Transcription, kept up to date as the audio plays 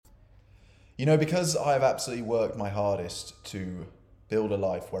Because I've absolutely worked my hardest to build a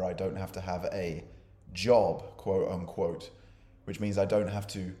life where I don't have to have a job, quote unquote, which means I don't have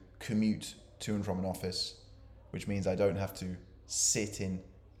to commute to and from an office, which means I don't have to sit in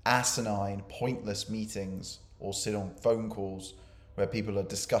asinine, pointless meetings or sit on phone calls where people are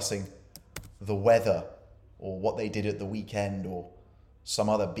discussing the weather or what they did at the weekend or some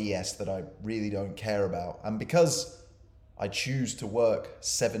other BS that I really don't care about. And because I choose to work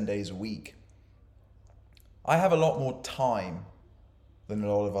 7 days a week, I have a lot more time than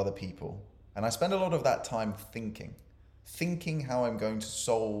a lot of other people. And I spend a lot of that time thinking how I'm going to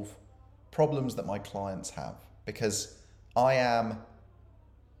solve problems that my clients have, because I am,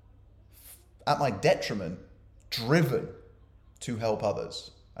 at my detriment, driven to help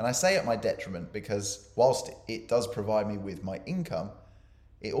others. And I say at my detriment because whilst it does provide me with my income,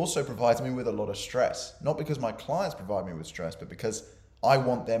 it also provides me with a lot of stress. Not because my clients provide me with stress, but because I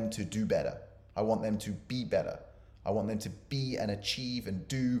want them to do better. I want them to be better. I want them to be and achieve and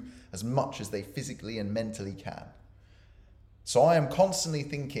do as much as they physically and mentally can. So I am constantly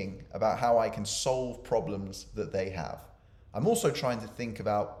thinking about how I can solve problems that they have. I'm also trying to think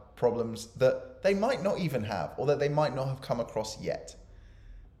about problems that they might not even have or that they might not have come across yet.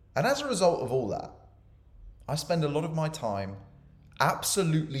 And as a result of all that, I spend a lot of my time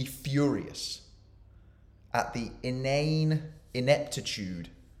absolutely furious at the inane ineptitude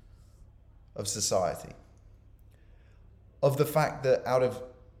of society. Of the fact that out of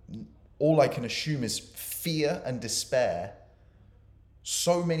all I can assume is fear and despair,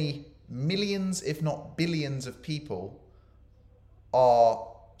 so many millions, if not billions of people are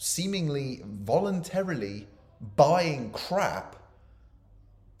seemingly voluntarily buying crap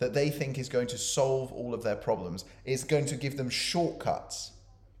that they think is going to solve all of their problems, is going to give them shortcuts.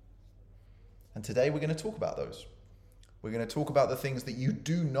 And today we're going to talk about those. We're going to talk about the things that you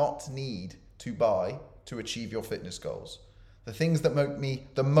do not need to buy to achieve your fitness goals. The things that make me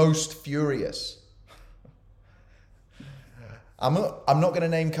the most furious. I'm not going to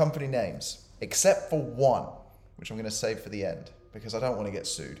name company names, except for one, which I'm going to save for the end, because I don't want to get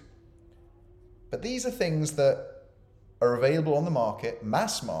sued. But these are things that are available on the market,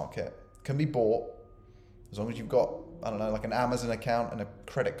 mass market, can be bought, as long as you've got, like an Amazon account and a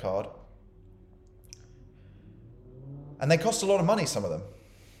credit card. And they cost a lot of money, some of them.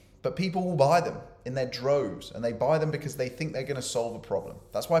 But people will buy them in their droves, and they buy them because they think they're going to solve a problem.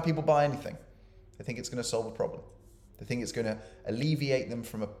 That's why people buy anything. They think it's going to solve a problem. They think it's going to alleviate them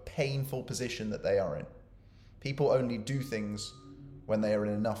from a painful position that they are in. People only do things when they are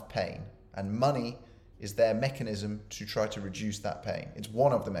in enough pain, and money is their mechanism to try to reduce that pain. It's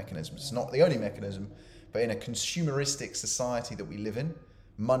one of the mechanisms. It's not the only mechanism, but in a consumeristic society that we live in,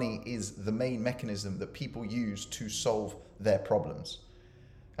 money is the main mechanism that people use to solve their problems.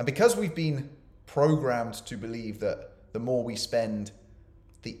 And because we've been programmed to believe that the more we spend,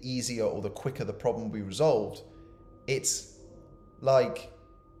 the easier or the quicker the problem will be resolved, it's like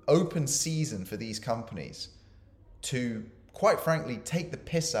open season for these companies to, quite frankly, take the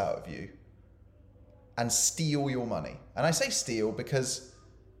piss out of you and steal your money. And I say steal because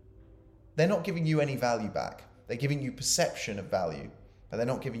they're not giving you any value back. They're giving you perception of value, but they're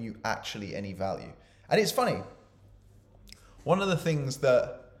not giving you actually any value. And it's funny. One of the things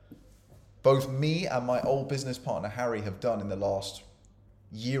that both me and my old business partner, Harry, have done in the last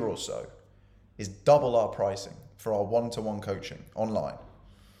year or so is double our pricing for our one-to-one coaching online.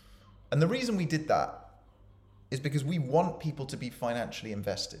 And the reason we did that is because we want people to be financially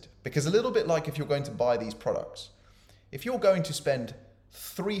invested. Because a little bit like if you're going to buy these products, if you're going to spend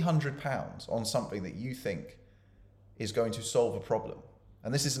 £300 on something that you think is going to solve a problem,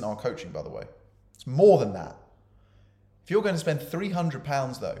 and this isn't our coaching, by the way, it's more than that. If you're going to spend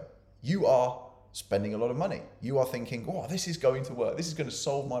 £300 though, you are spending a lot of money. You are thinking, oh, this is going to work. This is going to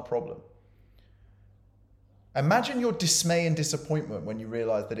solve my problem. Imagine your dismay and disappointment when you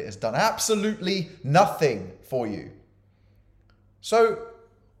realize that it has done absolutely nothing for you. So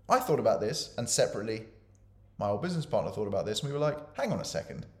I thought about this, and separately, my old business partner thought about this, and we were like, hang on a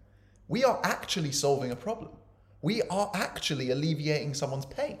second. We are actually solving a problem. We are actually alleviating someone's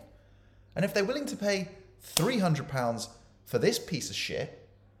pain. And if they're willing to pay £300 for this piece of shit,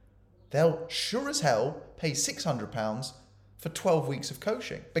 they'll sure as hell pay £600 for 12 weeks of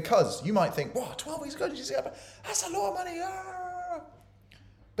coaching. Because you might think, wow, 12 weeks of coaching, that's a lot of money.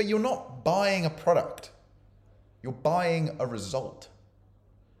 But you're not buying a product. You're buying a result.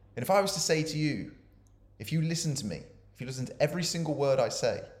 And if I was to say to you, if you listen to me, if you listen to every single word I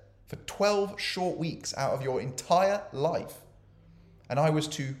say for 12 short weeks out of your entire life, and I was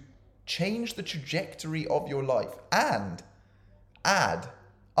to change the trajectory of your life and add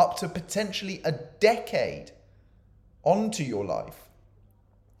up to potentially a decade onto your life,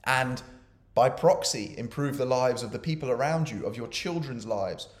 and by proxy improve the lives of the people around you, of your children's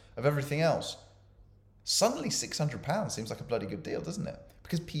lives, of everything else, suddenly £600 seems like a bloody good deal, doesn't it?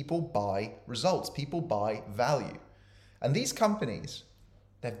 Because people buy results, people buy value. And these companies,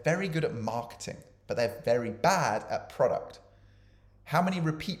 they're very good at marketing, but they're very bad at product. How many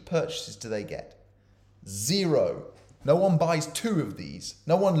repeat purchases do they get? 0. No one buys 2 of these.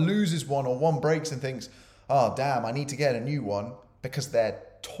 No one loses one or one breaks and thinks, oh damn, I need to get a new one, because they're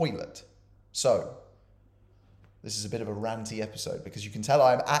toilet. So, this is a bit of a ranty episode because you can tell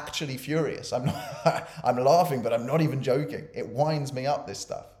I'm actually furious. I'm laughing, but I'm not even joking. It winds me up, this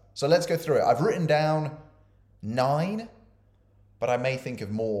stuff. So let's go through it. I've written down 9, but I may think of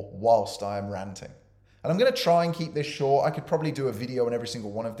more whilst I am ranting. And I'm going to try and keep this short. I could probably do a video on every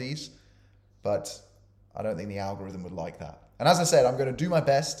single one of these, but I don't think the algorithm would like that. And as I said, I'm going to do my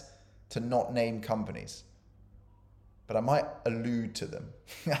best to not name companies, but I might allude to them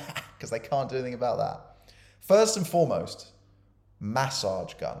because they can't do anything about that. First and foremost,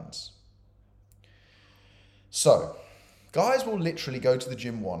 massage guns. So, guys will literally go to the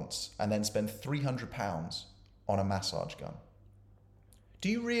gym once and then spend £300 on a massage gun. Do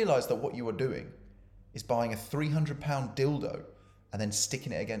you realize that what you are doing is buying a £300 dildo and then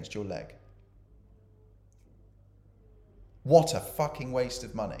sticking it against your leg? What a fucking waste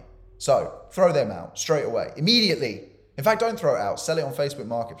of money. So, throw them out straight away, immediately. In fact, don't throw it out. Sell it on Facebook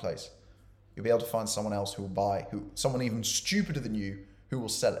Marketplace. You'll be able to find someone else who will buy, someone even stupider than you, who will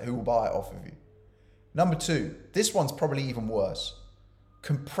sell it, who will buy it off of you. Number 2, this one's probably even worse.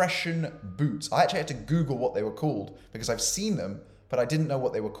 Compression boots. I actually had to Google what they were called because I've seen them, but I didn't know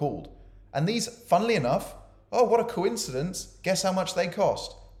what they were called. And these, funnily enough, oh, what a coincidence. Guess how much they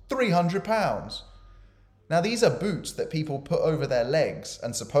cost? £300. Now, these are boots that people put over their legs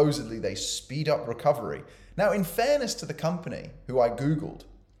and supposedly they speed up recovery. Now, in fairness to the company who I Googled,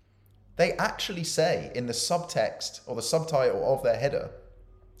 they actually say in the subtext or the subtitle of their header,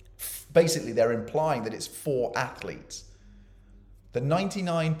 basically they're implying that it's for athletes. The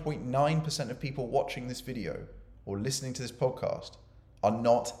 99.9% of people watching this video or listening to this podcast are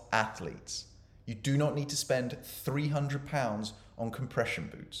not athletes. You do not need to spend £300 on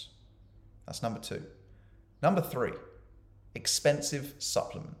compression boots. That's number 2. Number 3, expensive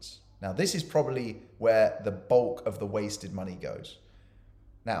supplements. Now, this is probably where the bulk of the wasted money goes.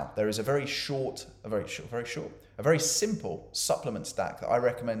 Now, there is a very simple supplement stack that I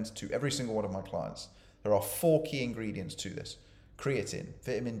recommend to every single one of my clients. There are 4 key ingredients to this: creatine,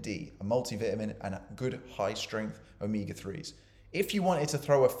 vitamin D, a multivitamin, and good high-strength omega-3s. If you wanted to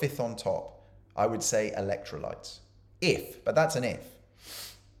throw a 5th on top, I would say electrolytes. But that's an if.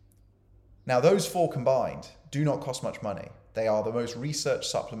 Now, those 4 combined do not cost much money. They are the most researched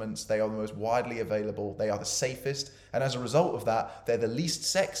supplements. They are the most widely available. They are the safest. And as a result of that, they're the least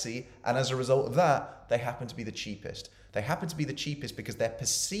sexy. And as a result of that, they happen to be the cheapest. They happen to be the cheapest because their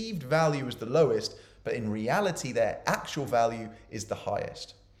perceived value is the lowest, but in reality, their actual value is the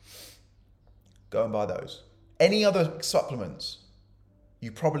highest. Go and buy those. Any other supplements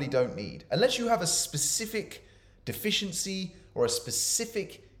you probably don't need, unless you have a specific deficiency or a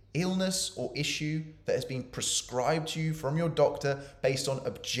specific illness or issue that has been prescribed to you from your doctor based on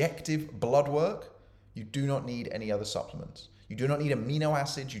objective blood work. You do not need any other supplements. You do not need amino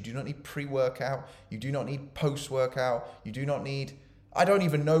acids. You do not need pre-workout. You do not need post-workout. You do not need, I don't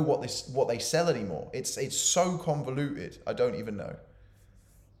even know what they sell anymore. It's so convoluted. I don't even know.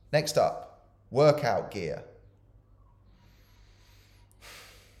 Next up, workout gear.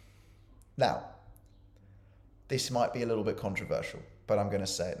 Now, this might be a little bit controversial, but I'm going to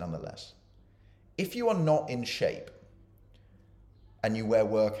say it nonetheless. If you are not in shape and you wear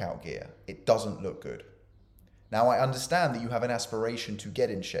workout gear, it doesn't look good. Now, I understand that you have an aspiration to get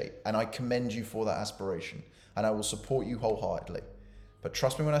in shape, and I commend you for that aspiration, and I will support you wholeheartedly. But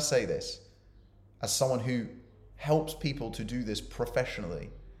trust me when I say this, as someone who helps people to do this professionally,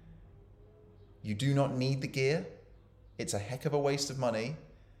 you do not need the gear. It's a heck of a waste of money,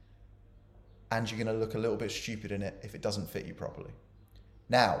 and you're going to look a little bit stupid in it if it doesn't fit you properly.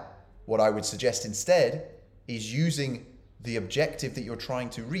 Now, what I would suggest instead is using the objective that you're trying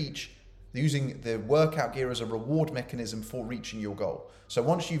to reach, using the workout gear as a reward mechanism for reaching your goal. So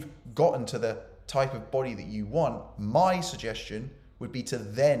once you've gotten to the type of body that you want, my suggestion would be to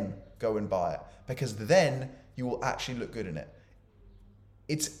then go and buy it, because then you will actually look good in it.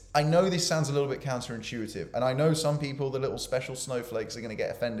 I know this sounds a little bit counterintuitive, and I know some people, the little special snowflakes, are going to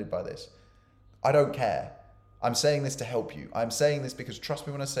get offended by this. I don't care. I'm saying this to help you. I'm saying this because trust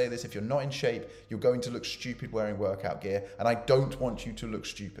me when I say this, if you're not in shape, you're going to look stupid wearing workout gear, and I don't want you to look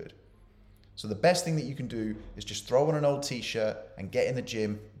stupid. So the best thing that you can do is just throw on an old t-shirt and get in the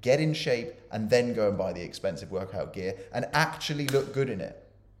gym, get in shape, and then go and buy the expensive workout gear and actually look good in it.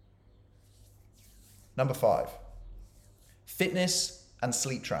 Number 5, fitness and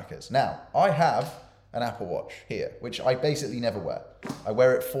sleep trackers. Now, I have an Apple Watch here, which I basically never wear. I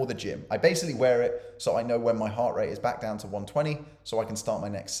wear it for the gym. I basically wear it so I know when my heart rate is back down to 120 so I can start my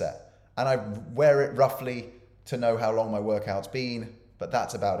next set. And I wear it roughly to know how long my workout's been, but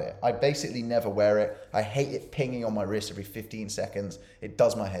that's about it. I basically never wear it. I hate it pinging on my wrist every 15 seconds. It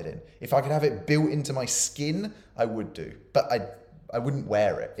does my head in. If I could have it built into my skin, I would do, but I wouldn't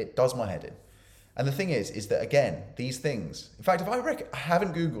wear it. It does my head in. And the thing is that again, these things, in fact, I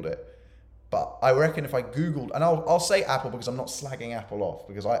haven't Googled it, but I reckon if I Googled, and I'll say Apple because I'm not slagging Apple off,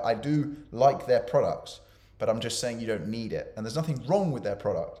 because I do like their products, but I'm just saying you don't need it. And there's nothing wrong with their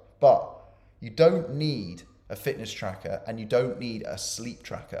product, but you don't need a fitness tracker and you don't need a sleep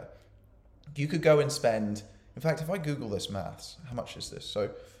tracker. You could go and spend, in fact, if I Google this maths, how much is this? So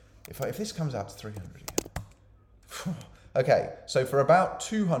if this comes out to 300 again. Okay, so for about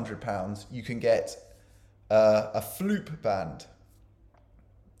 £200, you can get a Floop band.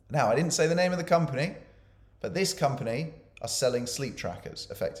 Now, I didn't say the name of the company, but this company are selling sleep trackers,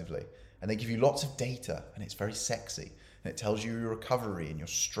 effectively. And they give you lots of data, and it's very sexy. And it tells you your recovery and your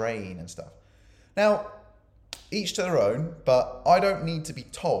strain and stuff. Now, each to their own, but I don't need to be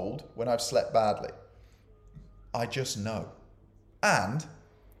told when I've slept badly. I just know. And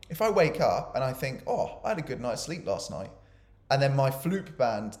if I wake up and I think, oh, I had a good night's sleep last night, and then my Floop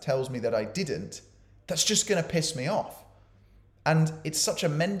band tells me that I didn't, that's just going to piss me off. And it's such a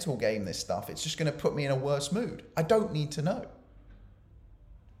mental game, this stuff. It's just going to put me in a worse mood. I don't need to know.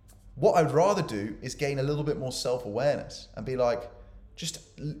 What I'd rather do is gain a little bit more self-awareness and be like, just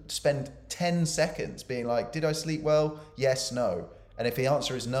spend 10 seconds being like, did I sleep well? Yes, no. And if the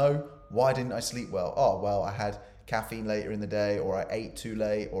answer is no, why didn't I sleep well? Oh, well, I had caffeine later in the day, or I ate too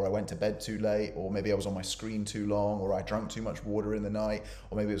late, or I went to bed too late, or maybe I was on my screen too long, or I drank too much water in the night,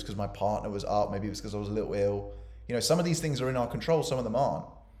 or maybe it was because my partner was up, maybe it was because I was a little ill. You know, some of these things are in our control, some of them aren't.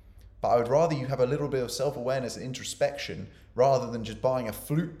 But I would rather you have a little bit of self-awareness and introspection rather than just buying a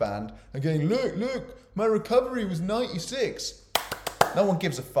Floop band and going, look, my recovery was 96. No one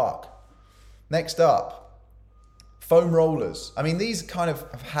gives a fuck. Next up, foam rollers. I mean, these kind of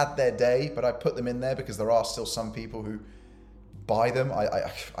have had their day, but I put them in there because there are still some people who buy them.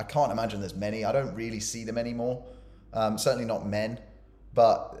 I can't imagine there's many. I don't really see them anymore. Certainly not men.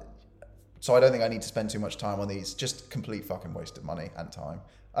 But so I don't think I need to spend too much time on these. Just complete fucking waste of money and time.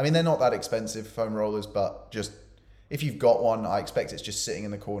 I mean, they're not that expensive, foam rollers, but just if you've got one, I expect it's just sitting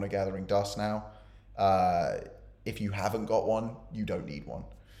in the corner gathering dust now. If you haven't got one, you don't need one.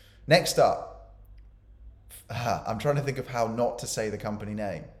 Next up, I'm trying to think of how not to say the company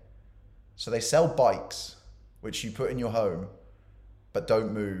name. So they sell bikes, which you put in your home, but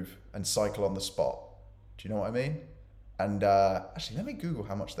don't move and cycle on the spot. Do you know what I mean? And actually, let me Google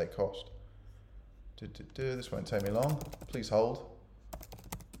how much they cost. This won't take me long. Please hold.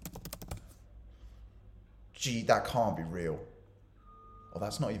 Gee, that can't be real. Oh,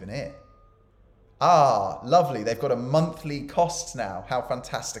 that's not even it. Ah, lovely. They've got a monthly cost now. How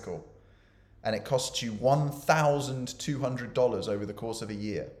fantastical. And it costs you $1,200 over the course of a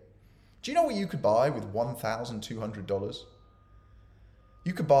year. Do you know what you could buy with $1,200?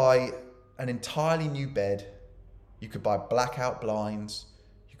 You could buy an entirely new bed. You could buy blackout blinds.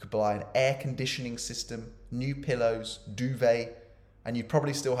 You could buy an air conditioning system, new pillows, duvet, and you'd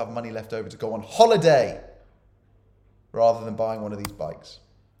probably still have money left over to go on holiday rather than buying one of these bikes.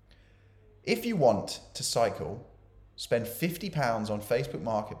 If you want to cycle, spend £50 on Facebook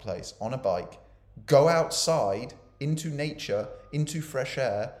Marketplace on a bike, go outside into nature, into fresh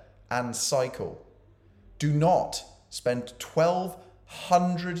air, and cycle. Do not spend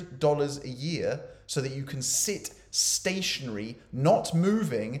 $1,200 a year so that you can sit stationary, not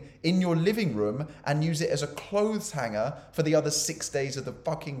moving, in your living room and use it as a clothes hanger for the other 6 days of the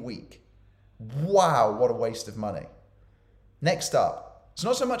fucking week. Wow, what a waste of money. Next up, it's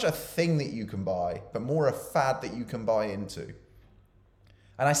not so much a thing that you can buy, but more a fad that you can buy into.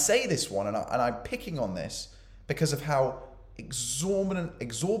 And I say this one, and I'm picking on this because of how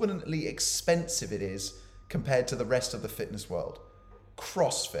exorbitantly expensive it is compared to the rest of the fitness world.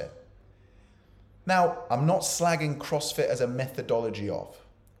 CrossFit. Now, I'm not slagging CrossFit as a methodology off.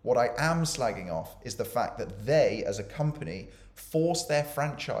 What I am slagging off is the fact that they, as a company, force their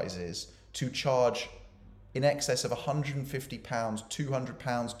franchises to charge in excess of £150, £200,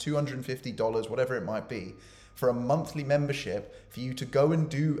 $250, whatever it might be, for a monthly membership for you to go and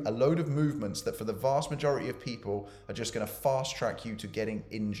do a load of movements that for the vast majority of people are just going to fast track you to getting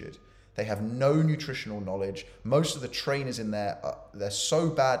injured. They have no nutritional knowledge. Most of the trainers in there, they're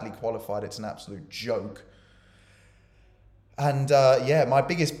so badly qualified, it's an absolute joke. And my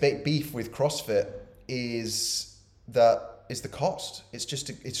biggest beef with CrossFit is the cost.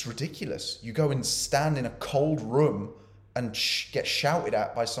 It's ridiculous. You go and stand in a cold room and get shouted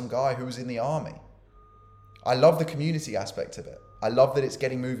at by some guy who was in the army. I love the community aspect of it. I love that it's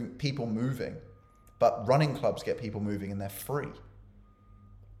getting people moving, but running clubs get people moving and they're free.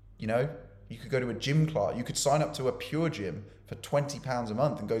 You know, you could go to a gym class. You could sign up to a Pure Gym for £20 a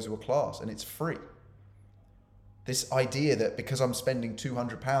month and go to a class and it's free. This idea that because I'm spending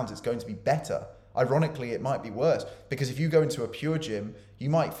 £200, it's going to be better. Ironically, it might be worse, because if you go into a Pure Gym, you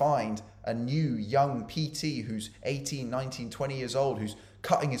might find a new young PT who's 18, 19, 20 years old, who's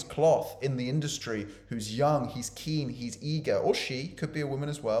cutting his cloth in the industry, who's young, he's keen, he's eager, or she, could be a woman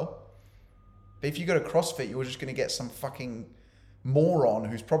as well. But if you go to CrossFit, you're just going to get some fucking moron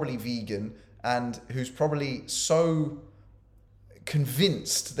who's probably vegan and who's probably so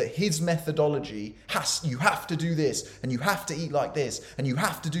convinced that his methodology you have to do this and you have to eat like this and you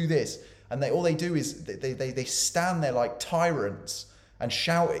have to do this, and all they do is they stand there like tyrants and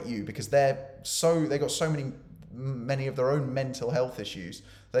shout at you because they got so many of their own mental health issues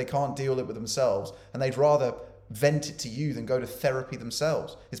they can't deal with themselves, and they'd rather vent it to you than go to therapy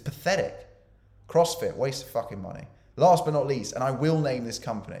themselves. It's pathetic. CrossFit, waste of fucking money. Last but not least, and I will name this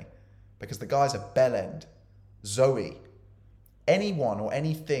company because the guys are bellend, Zoe. Anyone or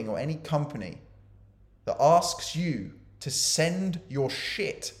anything or any company that asks you to send your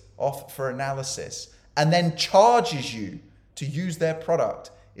shit off for analysis and then charges you to use their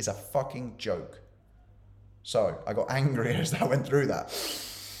product is a fucking joke. So I got angry as I went through that.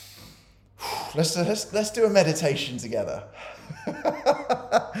 Let's do a meditation together.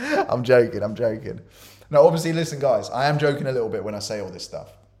 I'm joking. Now, obviously, listen, guys, I am joking a little bit when I say all this stuff.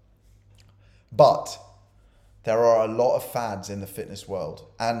 But there are a lot of fads in the fitness world.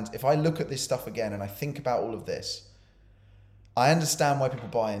 And if I look at this stuff again and I think about all of this, I understand why people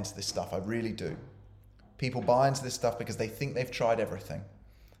buy into this stuff. I really do. People buy into this stuff because they think they've tried everything.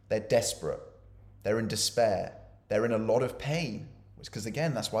 They're desperate. They're in despair. They're in a lot of pain. Because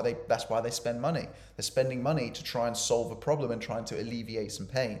again, that's why they spend money. They're spending money to try and solve a problem and trying to alleviate some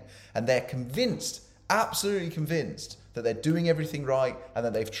pain. And they're convinced, absolutely convinced, that they're doing everything right and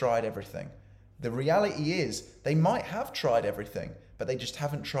that they've tried everything. The reality is they might have tried everything, but they just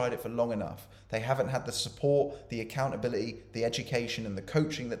haven't tried it for long enough. They haven't had the support, the accountability, the education and the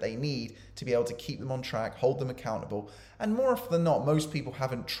coaching that they need to be able to keep them on track, hold them accountable. And more often than not, most people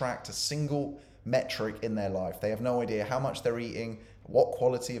haven't tracked a single metric in their life. They have no idea how much they're eating, what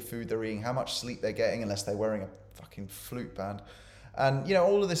quality of food they're eating, how much sleep they're getting, unless they're wearing a fucking flute band. And you know,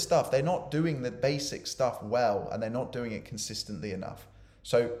 all of this stuff, they're not doing the basic stuff well, and they're not doing it consistently enough.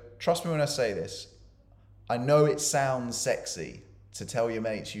 So trust me when I say this. I know it sounds sexy to tell your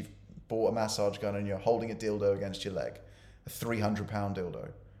mates you've bought a massage gun and you're holding a dildo against your leg, a 300-pound dildo.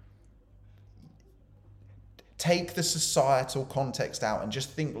 Take the societal context out and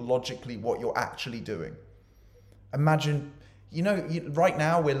just think logically what you're actually doing. Imagine, right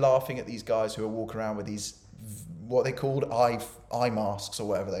now we're laughing at these guys who are walking around with these, what they called eye masks or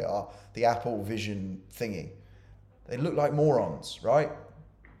whatever they are, the Apple Vision thingy. They look like morons, right?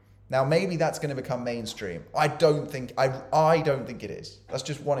 Now, maybe that's going to become mainstream. I don't think it is. That's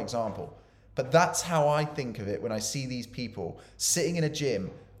just one example. But that's how I think of it when I see these people sitting in a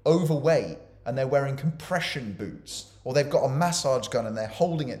gym, overweight, and they're wearing compression boots, or they've got a massage gun and they're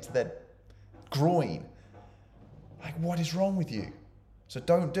holding it to their groin. Like, what is wrong with you? So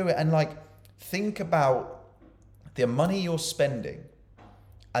don't do it. And think about the money you're spending,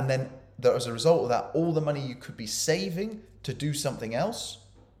 and then as a result of that, all the money you could be saving to do something else,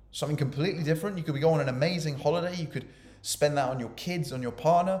 something completely different. You could be going on an amazing holiday. You could spend that on your kids, on your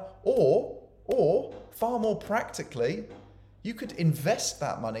partner, or far more practically, you could invest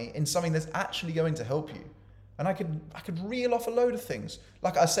that money in something that's actually going to help you. And I could reel off a load of things.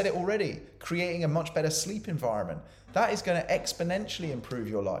 Like I said it already, creating a much better sleep environment. That is going to exponentially improve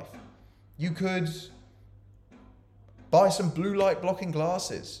your life. You could buy some blue light blocking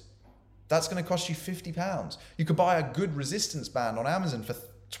glasses. That's going to cost you £50. You could buy a good resistance band on Amazon for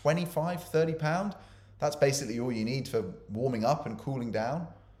 £25, £30. That's basically all you need for warming up and cooling down.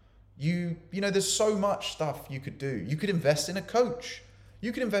 There's so much stuff you could do. You could invest in a coach.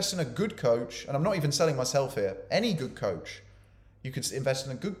 You could invest in a good coach, and I'm not even selling myself here. Any good coach. You could invest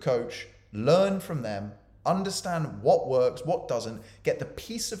in a good coach, learn from them, Understand what works, what doesn't. Get the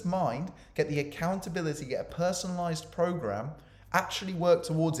peace of mind, get the accountability, get a personalized program, actually work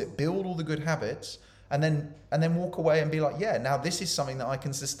towards it, build all the good habits, and then walk away and be like, yeah, now this is something that I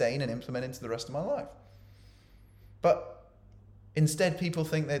can sustain and implement into the rest of my life. But instead, people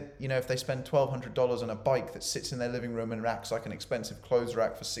think that, if they spend $1,200 on a bike that sits in their living room and acts like an expensive clothes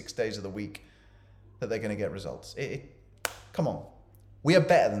rack for 6 days of the week, that they're going to get results. Come on. We are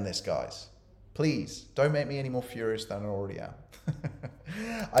better than this, guys. Please, don't make me any more furious than I already am.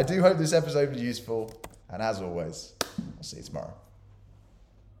 I do hope this episode was useful. And as always, I'll see you tomorrow.